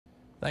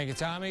Thank you,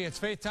 Tommy. It's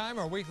Faith Time,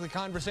 our weekly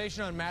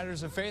conversation on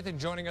matters of faith. And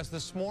joining us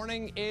this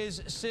morning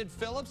is Sid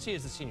Phillips. He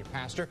is the senior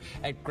pastor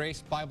at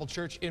Grace Bible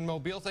Church in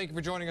Mobile. Thank you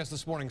for joining us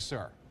this morning,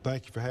 sir.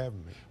 Thank you for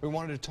having me. We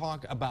wanted to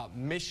talk about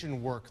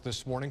mission work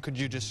this morning. Could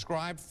you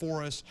describe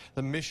for us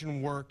the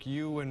mission work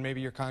you and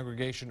maybe your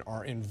congregation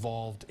are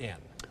involved in?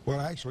 Well,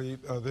 actually,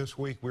 this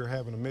week we're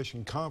having a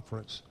mission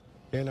conference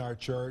in our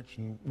church,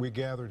 and we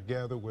gather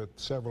together with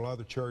several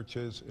other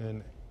churches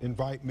and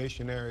invite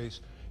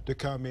missionaries to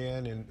come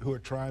in and who are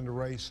trying to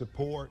raise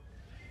support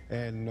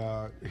and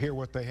hear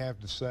what they have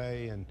to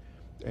say,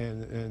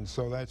 and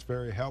so that's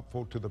very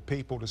helpful to the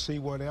people to see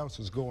what else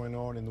is going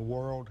on in the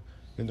world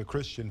in the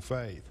Christian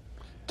faith.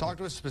 Talk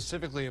to us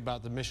specifically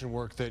about the mission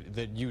work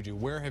that you do.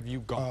 Where have you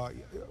gone?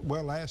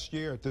 Well, last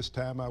year at this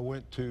time I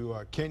went to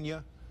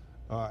Kenya,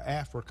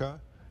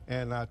 Africa,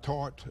 and I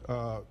taught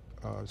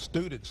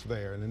students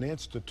there in an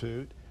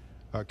institute,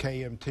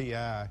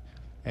 KMTI,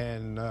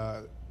 and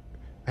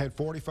had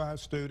 45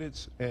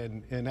 students.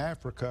 And in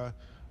Africa,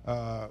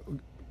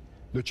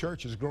 the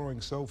church is growing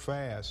so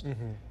fast.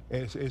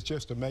 It's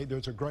just amazing.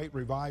 There's a great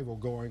revival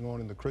going on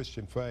in the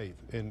Christian faith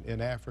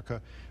in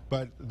Africa,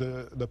 but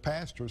the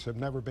pastors have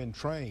never been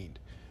trained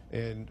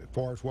as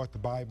far as what the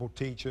Bible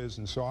teaches,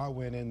 and so I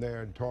went in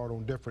there and taught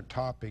on different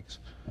topics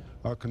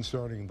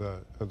concerning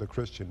the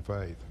Christian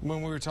faith.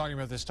 When we were talking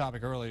about this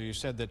topic earlier, you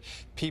said that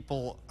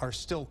people are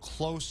still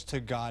close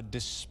to God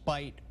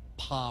despite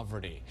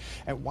poverty.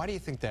 And why do you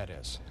think that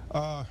is?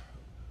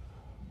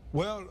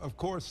 Well, of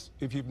course,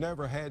 if you've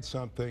never had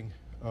something,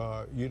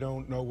 you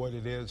don't know what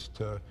it is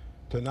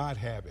to not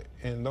have it.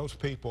 And those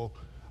people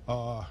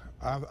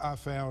I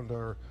found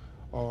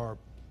are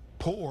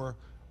poor,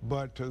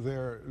 but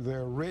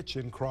they're rich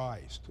in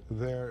Christ.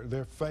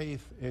 Their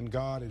faith in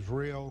God is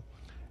real,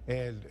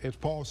 and as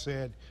Paul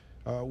said,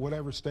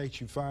 whatever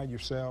state you find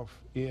yourself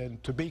in,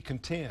 to be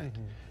content.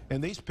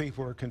 And these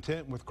people are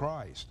content with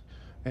Christ.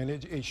 And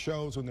it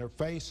shows on their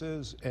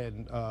faces,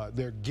 and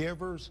they're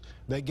givers.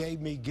 They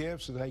gave me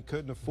gifts that they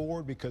couldn't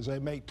afford because they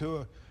make $2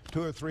 or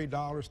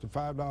 $3 to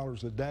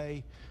 $5 a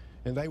day,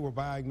 and they were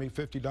buying me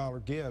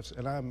 $50 gifts,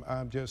 and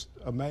I'm just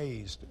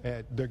amazed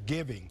at their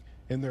giving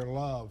and their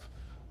love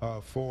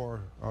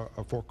for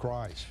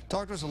Christ.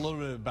 Talk to us a little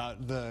bit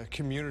about the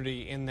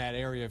community in that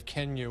area of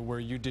Kenya where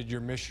you did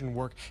your mission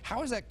work. How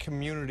has that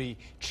community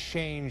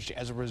changed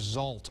as a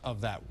result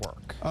of that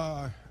work?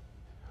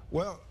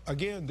 Well,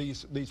 again,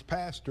 these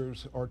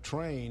pastors are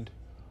trained,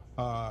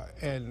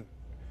 and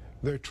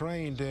they're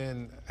trained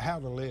in how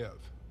to live.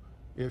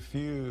 If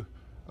you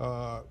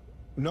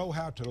know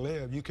how to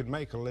live, you can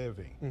make a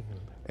living.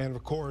 And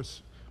of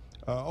course,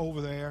 over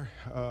there,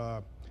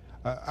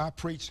 I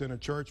preached in a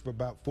church of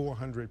about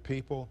 400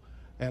 people,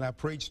 and I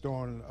preached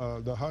on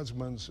the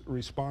husband's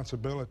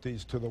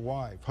responsibilities to the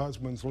wife.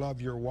 Husbands,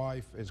 love your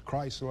wife as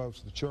Christ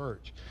loves the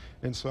church.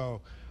 And so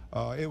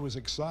it was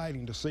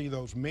exciting to see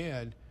those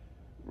men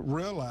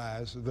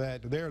realize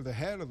that they're the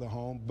head of the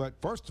home, but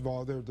first of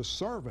all, they're the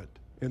servant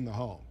in the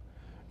home.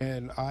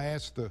 And I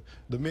asked the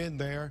men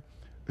there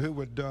who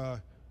would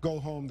go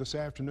home this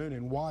afternoon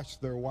and wash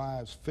their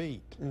wives'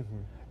 feet.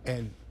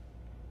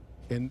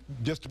 And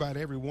just about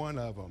every one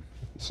of them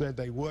said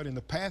they would. And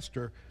the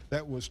pastor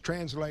that was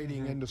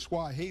translating into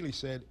Swahili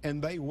said,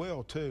 and they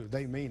will too.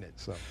 They mean it.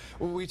 So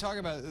well, we talk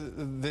about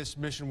this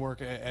mission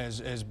work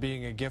as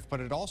being a gift,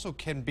 but it also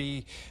can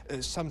be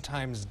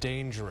sometimes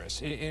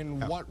dangerous. In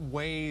what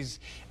ways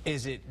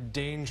is it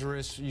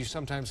dangerous? You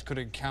sometimes could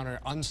encounter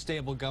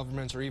unstable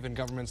governments or even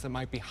governments that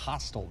might be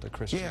hostile to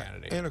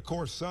Christianity. Yeah, and of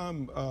course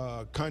some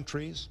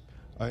countries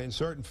in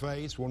certain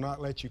faiths will not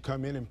let you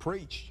come in and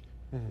preach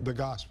the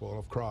gospel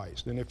of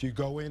Christ. And if you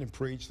go in and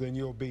preach, then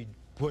you'll be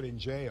put in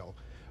jail.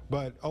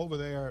 But over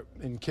there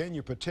in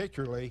Kenya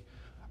particularly,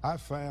 I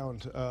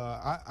found,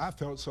 I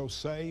felt so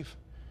safe,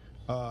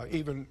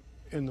 even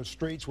in the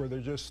streets where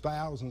there's just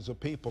thousands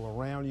of people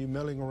around you,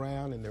 milling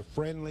around, and they're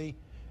friendly.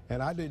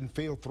 And I didn't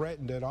feel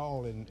threatened at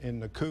all in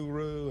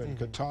Nakuru and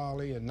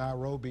Kitale and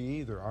Nairobi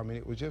either. I mean,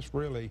 it was just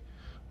really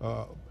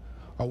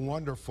a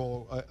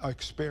wonderful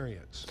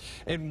experience.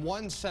 In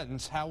one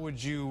sentence, how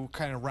would you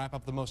kind of wrap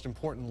up the most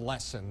important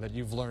lesson that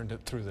you've learned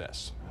through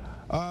this?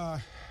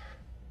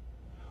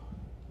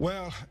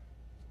 Well,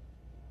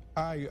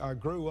 I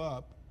grew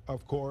up,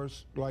 of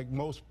course, like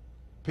most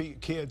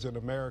kids in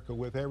America,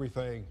 with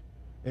everything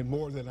and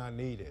more than I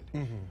needed.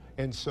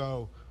 And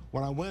so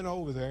when I went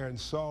over there and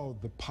saw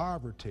the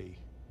poverty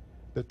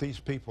that these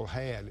people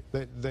had,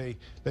 that they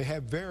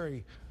had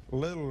very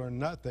little or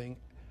nothing,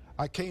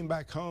 I came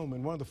back home,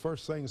 and one of the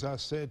first things I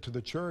said to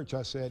the church,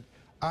 I said,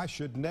 I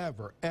should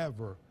never,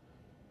 ever,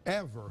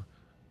 ever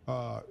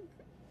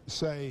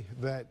say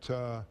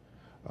that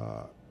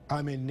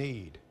I'm in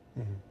need.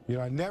 You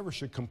know, I never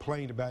should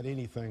complain about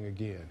anything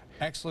again.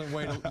 Excellent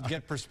way to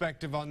get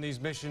perspective on these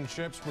mission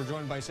trips. We're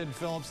joined by Sid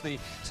Phillips, the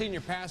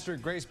senior pastor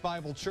at Grace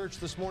Bible Church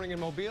this morning in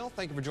Mobile.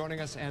 Thank you for joining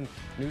us, and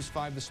News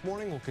 5 this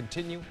morning will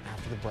continue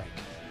after the break.